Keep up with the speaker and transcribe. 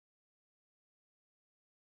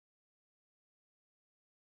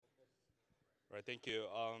Right, thank you.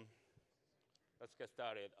 Let's get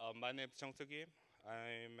started. My name is Jungsoo.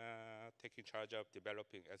 I'm taking charge of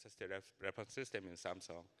developing SSD reference system in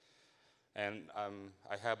Samsung. And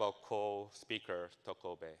I have a co-speaker,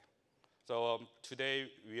 Duckho. So today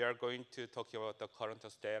we are going to talk about the current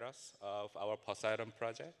status of our Poseidon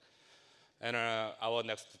project and our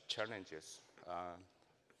next challenges,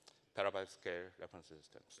 terabyte scale reference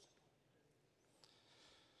systems.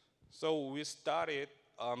 So we started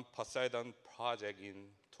Poseidon project in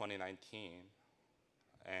 2019.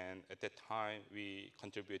 And at that time, we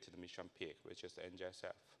contributed Mission Peak, which is the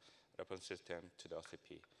EDSFF reference system to the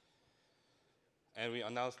OCP. And we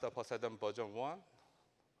announced the Poseidon version 1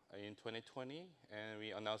 in 2020, and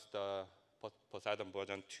we announced the Poseidon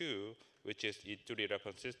version 2, which is E3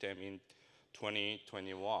 reference system in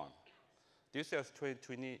 2021. This year,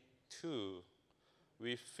 2022,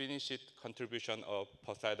 we finished contribution of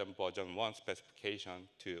Poseidon version 1 specification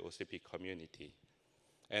to OCP community.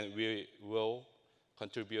 And we will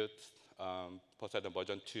contribute Poseidon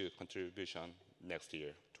version 2 contribution next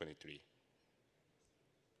year, 23.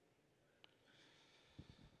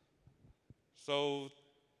 So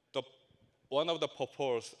one of the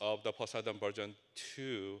purposes of the Poseidon version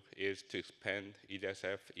 2 is to expand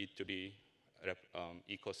EDSFF E3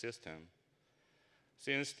 ecosystem.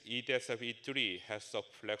 Since EDSFF E3 has so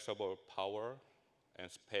flexible power and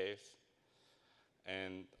space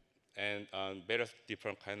and various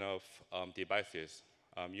different kind of devices,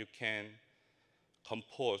 you can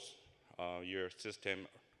compose your system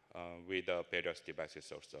with various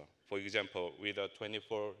devices also. For example, with a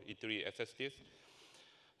 24 E3 SSDs,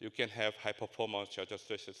 you can have high performance charger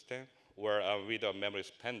storage system, where with a memory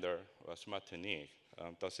expander or smart NIC,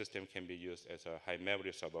 the system can be used as a high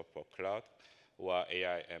memory server for cloud or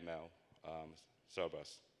AI ML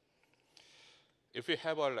servers. If you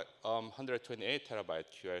have a 128 terabyte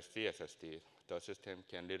QLC SSD, the system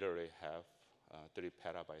can literally have 3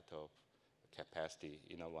 petabytes of capacity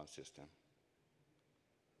in one system.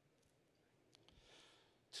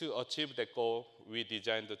 To achieve that goal, we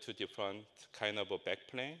designed the 2 different kind of a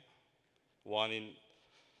backplane. One in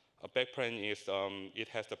a backplane is it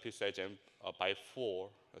has the PCIe by 4,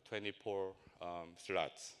 24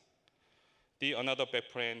 slots. The another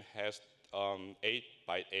backplane has 8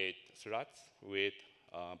 by 8 slots with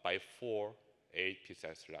by 4 8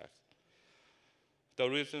 PCI slots. The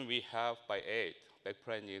reason we have by 8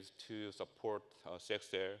 backplane is to support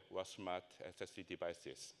CXL or smart SSD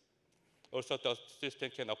devices. Also, the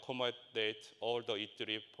system can accommodate all the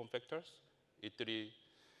E3 form factors,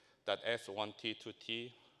 E3.S 1T,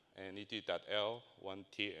 2T, and E3.L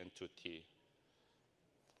 1T and 2T.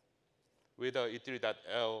 With the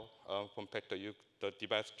E3.L form factor, the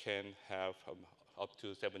device can have up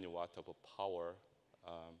to 70 watts of power,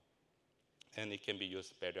 and it can be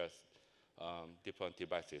used various different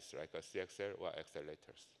devices like a CXL or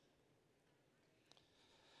accelerators.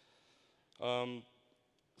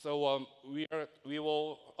 We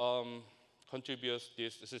will contribute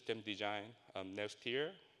this system design next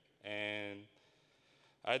year, and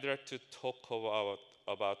I'd like to talk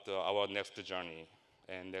about our next journey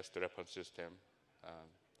and next reference system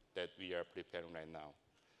that we are preparing right now.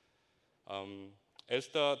 As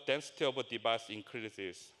the density of a device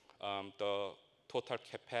increases, the total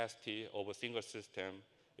capacity of a single system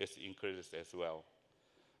is increased as well.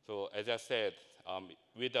 So as I said,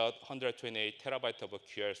 with 128 terabytes of a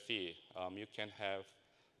QLC, you can have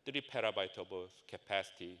 3 petabytes of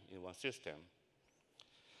capacity in one system.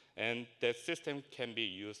 And that system can be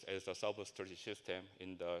used as a server storage system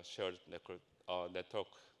in the shared network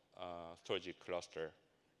storage cluster.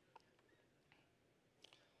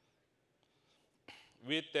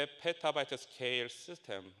 With the petabyte scale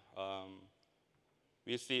system,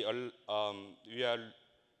 we see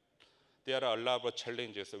there are a lot of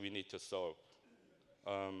challenges that we need to solve.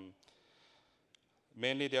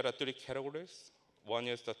 Mainly, there are 3 categories. One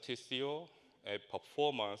is the TCO,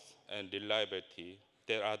 performance, and reliability.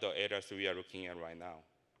 There are the areas we are looking at right now.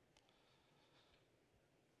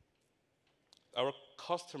 Our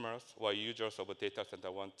customers or users of a data center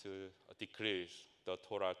want to decrease the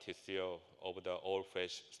total TCO of the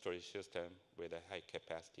all-flash storage system with a high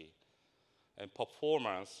capacity. And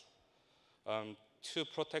performance, to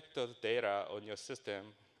protect the data on your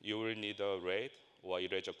system, you will need a RAID or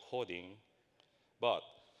erasure coding, but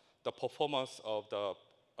the performance of the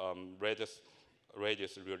RAID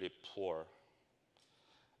is really poor.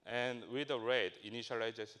 And with the RAID,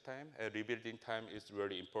 initialization time and rebuilding time is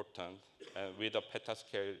really important. And with a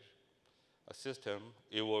petascale system,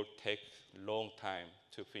 it will take a long time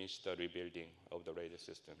to finish the rebuilding of the RAID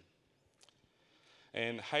system.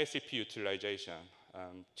 And high CPU utilization.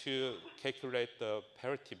 To calculate the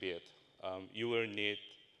parity bit, you will need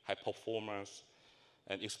high performance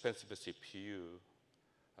and expensive CPU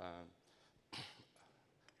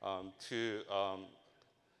um, to um,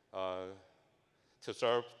 uh, to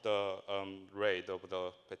serve the rate of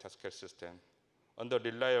the petascale system. Under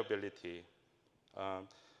reliability, um,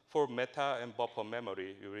 for meta and buffer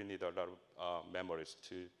memory, you will need a lot of memories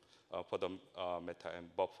for the meta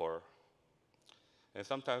and buffer. And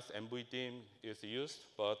sometimes NVDIMM is used,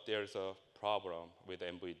 but there's a problem with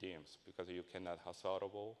NVDIMMs because you cannot have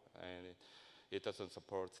sortable and it doesn't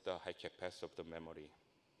support the high capacity of the memory.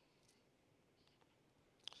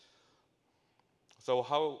 So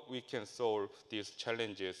how we can solve these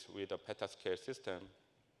challenges with a petascale system?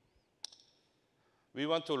 We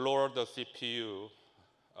want to lower the CPU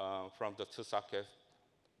from the two socket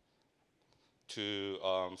to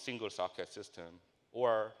single socket system,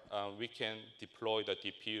 or we can deploy the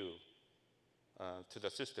DPU to the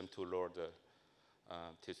system to lower the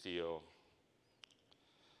TCO.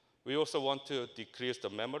 We also want to decrease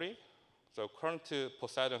the memory. So current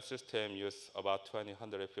Poseidon system use about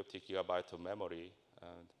 150 gigabytes of memory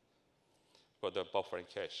for the buffer and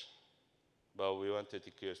cache. But we want to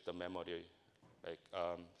decrease the memory like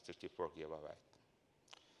 64 gigabytes.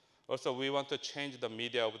 Also, we want to change the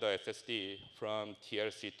media of the SSD from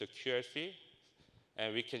TLC to QLC,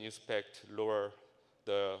 and we can expect lower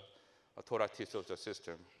the total TCO of the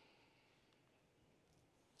system.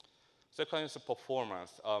 Second is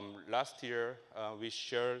performance. Last year, we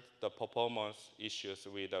shared the performance issues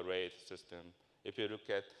with the RAID system. If you look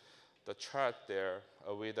at the chart there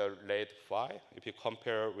with the RAID 5, if you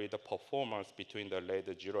compare with the performance between the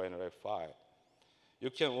RAID 0 and RAID 5, you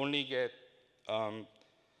can only get 4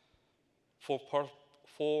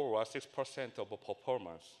 or 6% of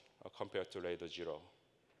performance compared to RAID 0.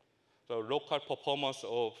 So local performance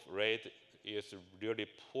of RAID is really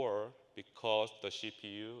poor because the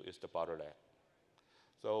CPU is the bottleneck.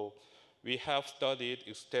 So we have studied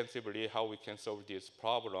extensively how we can solve this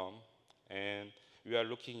problem, and we are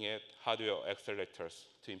looking at hardware accelerators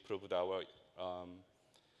to improve our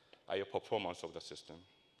IO performance of the system.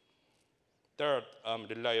 Third,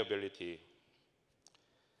 reliability.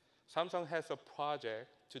 Samsung has a project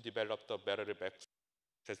to develop the battery-back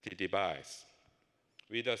SSD device.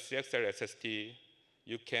 With a CXL SSD,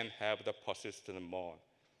 you can have the persistent mode.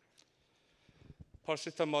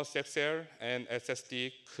 Persistent mode CXL and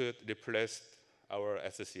SSD could replace our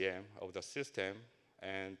SCM of the system,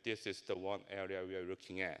 and this is the one area we are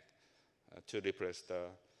looking at to replace the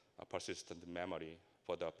persistent memory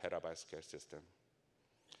for the petabyte scale system.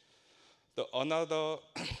 Another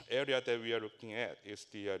area that we are looking at is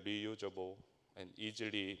the reusable and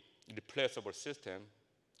easily replaceable system,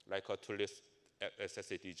 like a two-list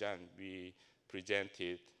SSD design we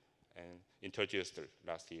presented and introduced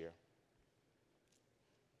last year.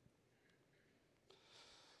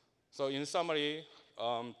 So in summary,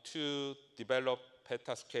 to develop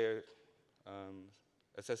petascale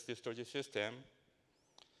SSD storage system,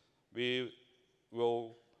 we'd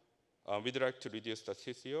like to reduce the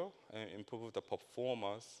TCO and improve the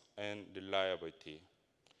performance and reliability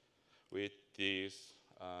with these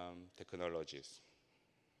technologies.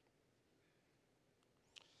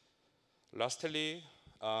 Lastly,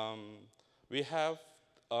 we have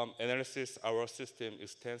analyzed our system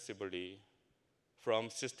extensively from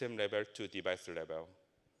system level to device level.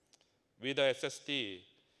 With the SSD,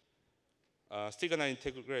 signal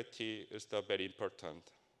integrity is very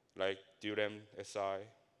important, like DRAM SI,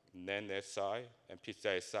 NAND SI, and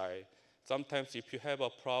PCI SI. Sometimes if you have a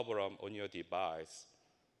problem on your device,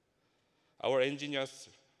 our engineers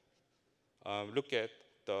look at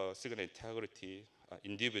the signal integrity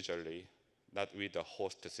individually, not with the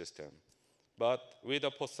host system. But with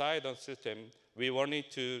the Poseidon system, we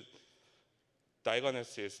wanted to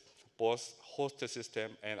diagnose both host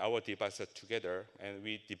system and our devices together, and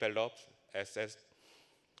we developed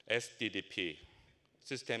SDDP,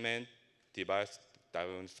 System and Device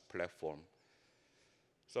Diagnosis Platform.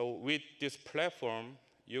 So with this platform,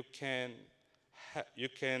 you can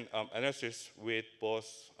analyze with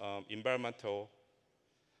both environmental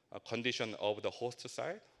condition of the host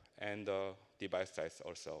side and the device side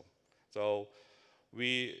also. So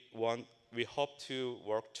we hope to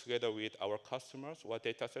work together with our customers or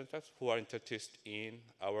data centers who are interested in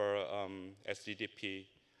our SDDP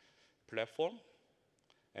platform,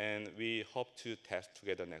 and we hope to test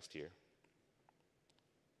together next year.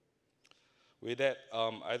 With that,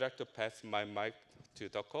 I'd like to pass my mic to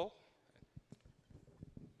Duckho.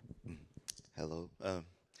 Hello,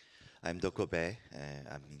 I'm Duckho.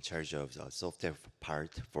 I'm in charge of the software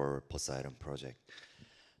part for Poseidon project.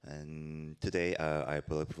 And today, I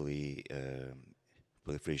briefly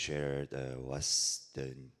shared what's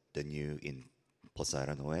the new in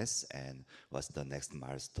Poseidon OS and what's the next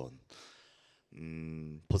milestone.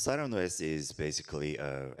 Poseidon OS is basically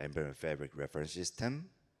a Embedded Fabric reference system,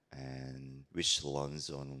 and which runs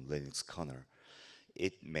on Linux kernel.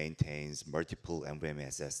 It maintains multiple NVMe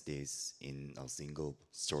SSDs in a single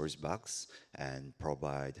storage box and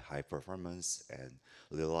provide high performance and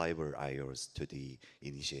reliable IOs to the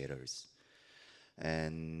initiators.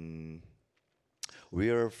 And we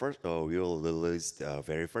will release the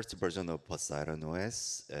very first version of Poseidon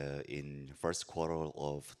OS in first quarter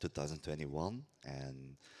of 2021,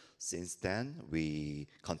 and since then we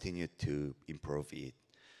continue to improve it.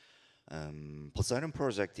 Poseidon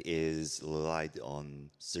project is relied on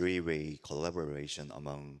three-way collaboration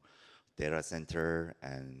among data center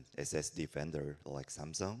and SSD vendor like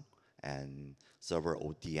Samsung and server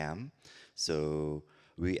ODM. So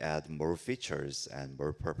we add more features and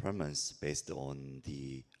more performance based on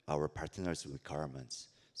our partners' requirements.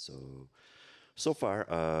 So far,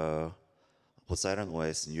 Poseidon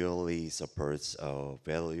OS newly supports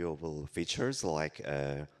valuable features like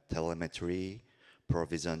telemetry,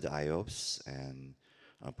 provisioned IOPS, and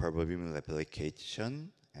programming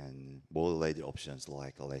application, and more later options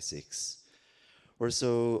like LS6.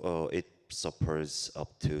 Also, it supports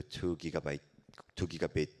up to 2 gigabit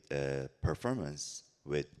performance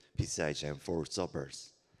with PCI Gen 4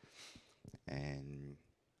 servers. And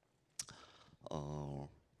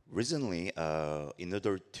recently, in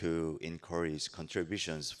order to encourage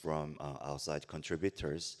contributions from outside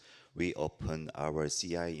contributors, we opened our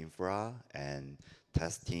CI infra and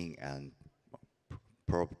testing and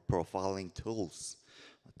profiling tools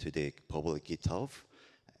to the public GitHub,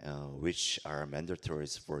 which are mandatory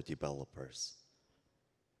for developers.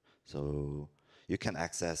 So you can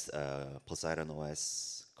access Poseidon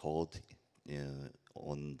OS code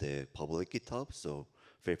on the public GitHub, so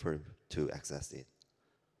feel free to access it.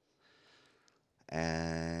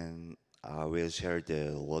 And I will share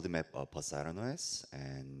the roadmap of Poseidon OS,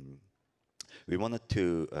 and we wanted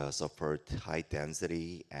to support high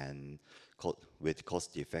density and with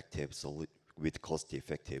cost effective. So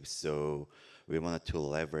we wanted to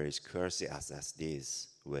leverage QRC SSDs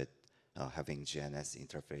with having GNS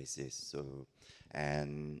interfaces.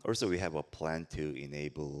 And also we have a plan to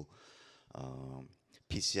enable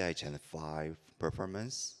PCI Gen 5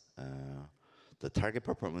 performance. The target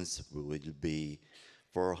performance will be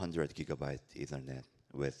 400 gigabyte Ethernet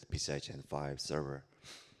with PCI Gen 5 server.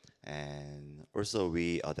 And also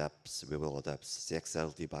we will adapt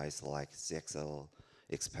CXL device like CXL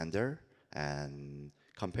expander, and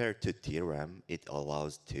compared to DRAM, it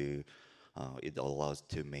allows to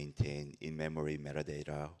maintain in-memory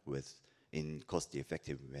metadata in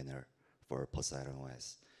cost-effective manner for Poseidon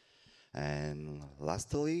OS. And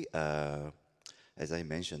lastly, as I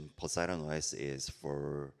mentioned, Poseidon OS is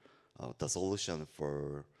for the solution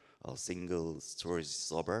for a single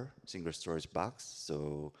storage box.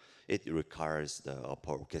 So it requires the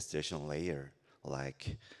upper orchestration layer,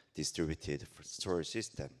 like distributed storage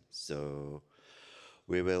system. So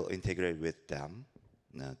we will integrate with them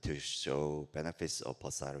to show benefits of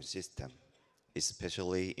Poseidon system,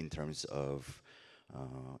 especially in terms of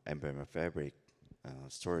Embedded Fabric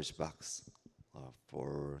storage box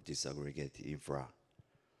for disaggregated infra.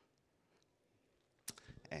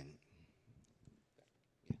 And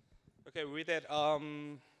Okay, with that,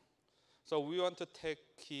 so we want to take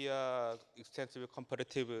extensive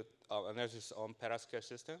comparative analysis on petascale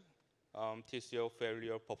system, TCO,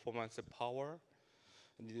 failure, performance, power,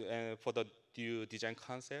 and for the new design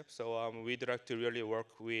concept. So we'd like to really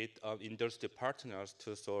work with industry partners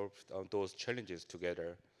to solve those challenges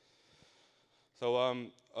together. So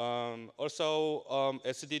also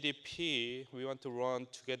SDDP, we want to run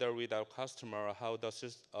together with our customer how the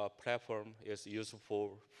platform is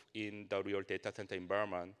useful in the real data center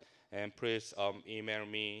environment. And please email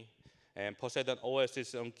me. And Poseidon OS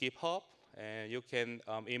is on GitHub, and you can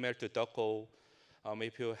email to Duckho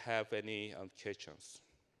if you have any questions.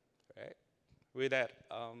 Right? With that,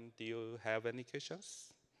 do you have any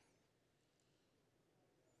questions?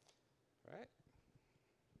 Right?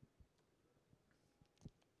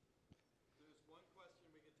 There's one question,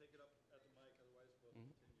 we can take it up at the mic, otherwise we'll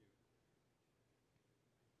continue.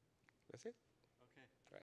 That's it.